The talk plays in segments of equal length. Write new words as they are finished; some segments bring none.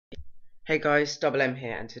Hey guys, Double M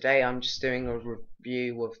here, and today I'm just doing a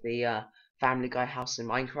review of the Family Guy house in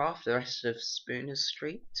Minecraft. The rest of Spooner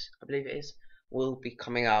Street, I believe it is, will be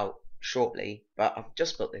coming out shortly, but I've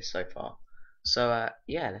just built this so far. So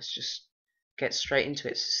yeah, let's just get straight into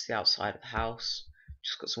it. This is the outside of the house.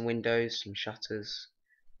 Just got some windows, some shutters,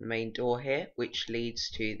 the main door here, which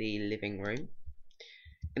leads to the living room.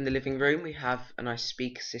 In the living room we have a nice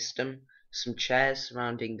speaker system, some chairs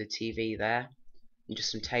surrounding the TV there, and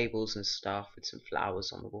just some tables and stuff with some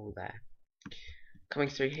flowers on the wall there. Coming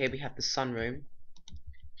through here we have the sunroom,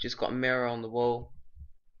 just got a mirror on the wall,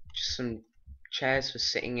 just some chairs for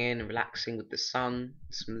sitting in and relaxing with the sun,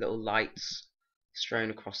 some little lights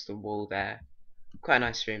strewn across the wall there. Quite a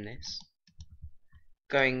nice room this.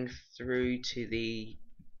 Going through to the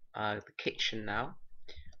kitchen now.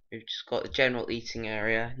 We've just got the general eating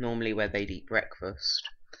area, normally where they'd eat breakfast,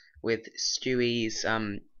 with Stewie's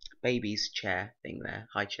baby's chair thing there,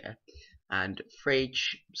 high chair, and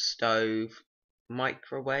fridge, stove,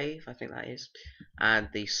 microwave, I think that is, and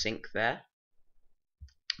the sink there.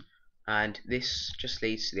 And this just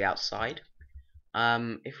leads to the outside.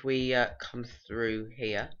 If we come through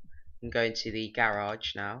here and go into the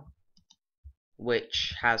garage now,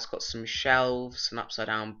 which has got some shelves, an upside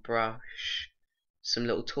down brush, some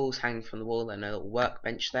little tools hanging from the wall, and a little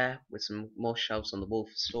workbench there with some more shelves on the wall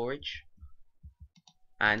for storage.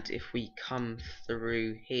 And if we come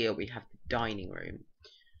through here we have the dining room,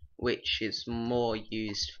 which is more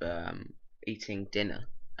used for eating dinner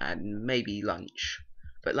and maybe lunch,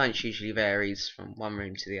 but lunch usually varies from one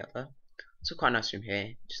room to the other. So quite a nice room here,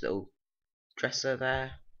 just a little dresser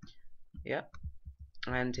there. Yep.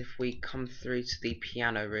 And if we come through to the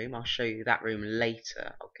piano room, I'll show you that room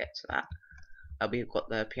later, I'll get to that. We've got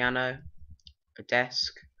the piano, a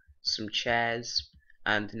desk, some chairs,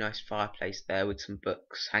 and a nice fireplace there with some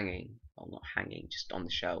books hanging, well not hanging, just on the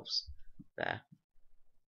shelves there.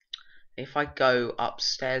 If I go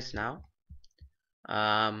upstairs now,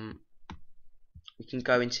 we can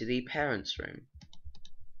go into the parents' room.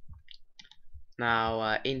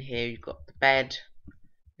 Now in here you've got the bed,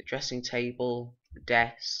 the dressing table, the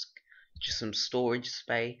desk, just some storage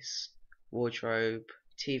space, wardrobe,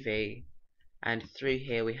 TV, and through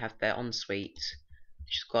here we have their ensuite,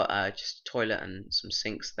 which has got just a toilet and some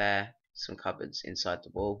sinks there, some cupboards inside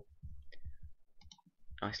the wall.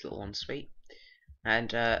 Nice little ensuite.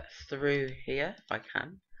 And through here, if I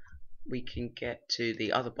can, we can get to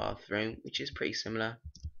the other bathroom, which is pretty similar.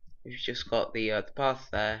 We've just got the bath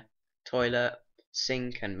there, toilet,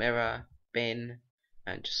 sink and mirror, bin,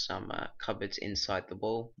 and just some cupboards inside the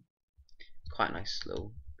wall. Quite a nice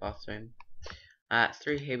little bathroom.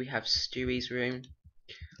 Through here we have Stewie's room.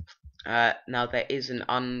 Now there is an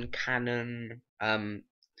uncanon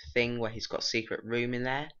thing where he's got a secret room in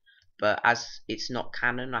there, but as it's not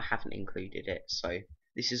canon I haven't included it, so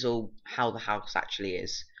this is all how the house actually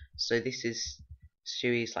is. So this is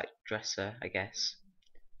Stewie's like dresser, I guess.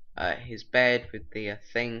 His bed with the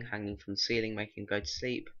thing hanging from the ceiling making him go to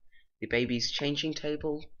sleep. The baby's changing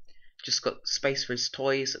table, just got space for his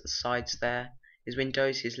toys at the sides there. His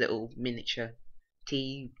windows, his little miniature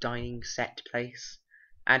tea dining set place.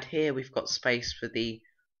 And here we've got space for the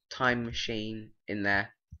time machine in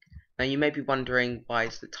there. Now you may be wondering, why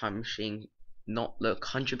does the time machine not look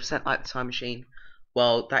 100% like the time machine?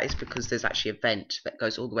 Well, that is because there's actually a vent that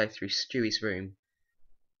goes all the way through Stewie's room,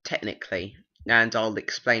 technically, and I'll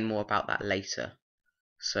explain more about that later.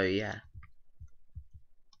 So yeah.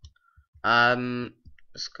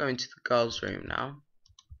 Let's go into the girls' room now.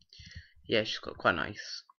 Yeah, she's got quite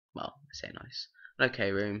nice, well, I say nice,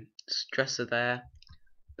 okay room. Dresser there,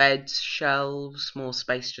 beds, shelves, more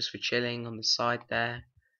space just for chilling on the side there.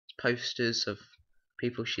 Posters of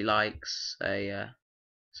people she likes,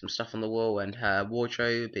 some stuff on the wall, and her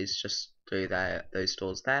wardrobe is just through there, those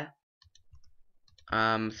doors there.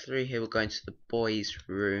 Through here we're going to the boys'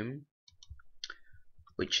 room,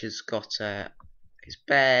 which has got his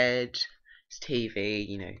bed, his TV,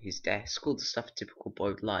 you know, his desk, all the stuff a typical boy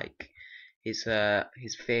would like. His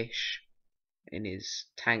fish in his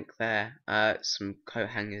tank there, some coat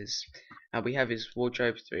hangers. We have his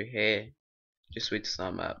wardrobe through here, just with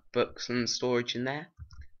some books and storage in there,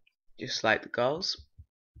 just like the girls.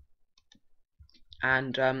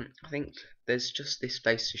 And I think there's just this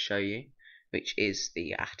place to show you, which is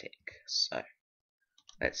the attic. So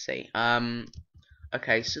let's see.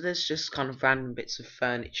 Okay, so there's just kind of random bits of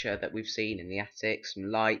furniture that we've seen in the attic, some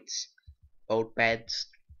lights, old beds,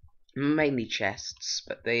 mainly chests,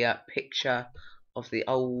 but the picture of the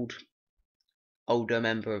older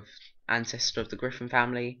member of ancestor of the Griffin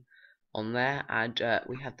family on there, and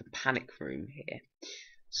we have the panic room here.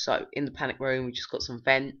 So in the panic room we just got some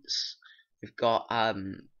vents, We've got a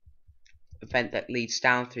vent that leads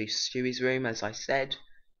down through Stewie's room, as I said.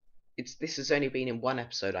 This has only been in one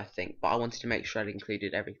episode, I think, but I wanted to make sure I'd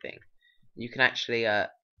included everything. You can actually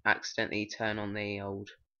accidentally turn on the old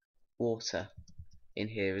water in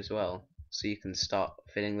here as well, so you can start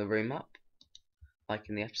filling the room up, like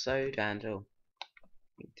in the episode. And oh,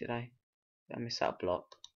 did I miss that block?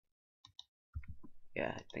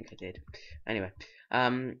 Yeah, I think I did. Anyway,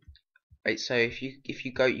 right. So if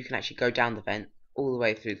you go, you can actually go down the vent all the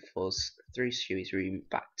way through the floors, through Stewie's room,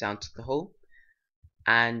 back down to the hall,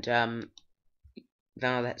 and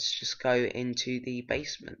now let's just go into the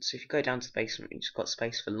basement. So if you go down to the basement, you've just got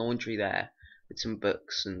space for laundry there, with some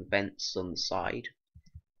books and vents on the side.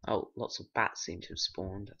 Oh, lots of bats seem to have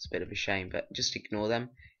spawned. That's a bit of a shame, but just ignore them.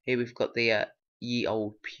 Here we've got the ye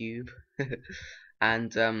old pube,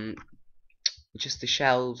 and just the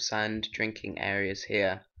shelves and drinking areas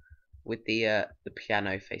here, with the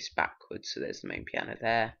piano faced backwards. So there's the main piano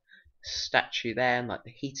there, statue there, and like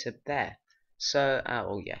the heater there. So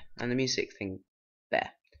oh yeah, and the music thing there,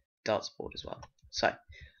 darts board as well. So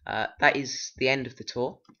that is the end of the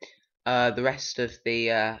tour. The rest of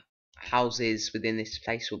the houses within this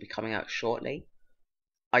place will be coming out shortly.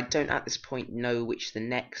 I don't at this point know which the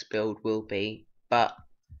next build will be, but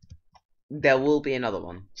there will be another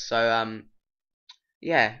one. So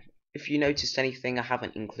yeah, if you noticed anything I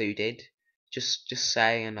haven't included, just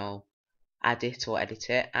say and I'll add it or edit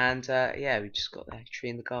it. And yeah, we just got the tree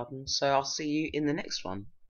in the garden. So I'll see you in the next one.